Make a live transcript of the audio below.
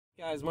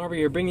Guys, Marvel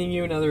here, bringing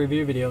you another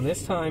review video, and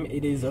this time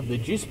it is of the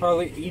Juice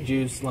Parlour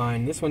Ejuice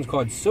line. This one's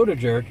called Soda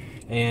Jerk,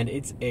 and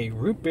it's a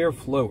root beer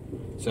float.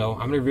 So I'm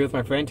going to review with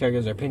my friend, tell you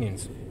his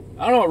opinions.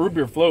 I don't know about root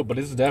beer float, but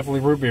this is definitely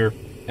root beer,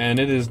 and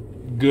it is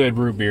good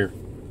root beer.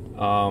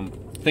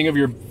 Think of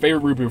your favorite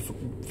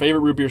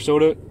root beer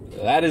soda.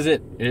 That is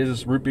it. It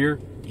is root beer.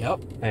 Yep.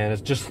 And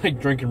it's just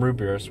like drinking root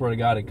beer. I swear to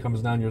God, it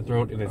comes down your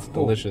throat, and it's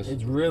delicious.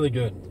 It's really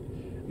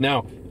good.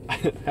 Now,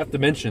 I have to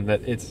mention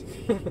that it's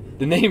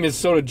the name is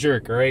Soda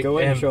Jerk, all right? Go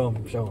ahead and show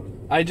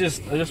him. I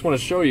just want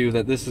to show you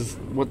that this is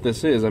what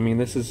this is. I mean,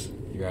 this is.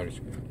 You gotta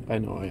screw it. I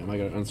know I am. I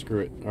gotta unscrew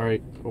it. All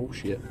right. Oh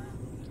shit.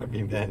 That'd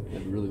be bad.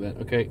 That'd be really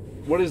bad. Okay.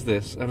 What is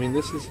this? I mean,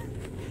 this is.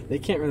 They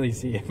can't really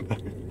see it.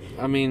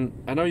 I mean,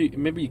 I know you.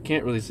 Maybe you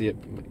can't really see it.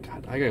 But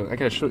God, I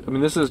gotta show. I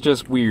mean, this is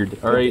just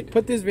weird. All right.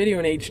 Put this video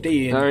in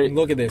HD and, all right, and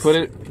look at this. Put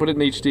it in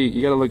HD.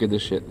 You gotta look at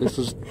this shit. This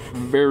is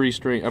very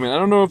strange. I mean, I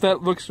don't know if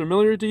that looks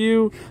familiar to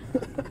you.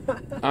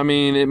 I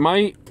mean, it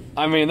might.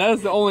 I mean, that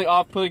is the only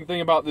off-putting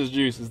thing about this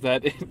juice is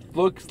that it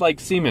looks like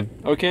semen.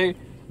 Okay,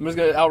 I'm just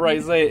gonna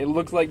outright say it. It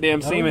looks like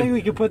damn semen. I don't think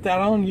we could put that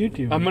on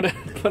YouTube. I'm gonna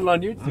put it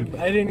on YouTube.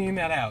 I didn't even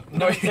that out.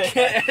 No, you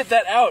can't edit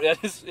that out.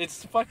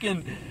 It's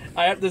fucking.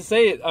 I have to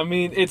say it. I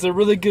mean, it's a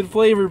really good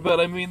flavor, but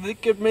I mean,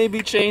 it could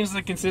maybe change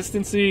the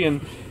consistency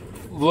and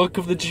look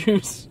of the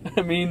juice.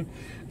 I mean,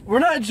 we're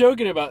not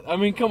joking about. I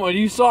mean, come on,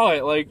 you saw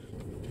it. Like,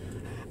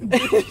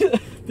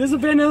 this will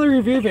be another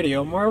review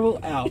video. Marvel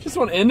out. You just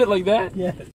want to end it like that? Yeah.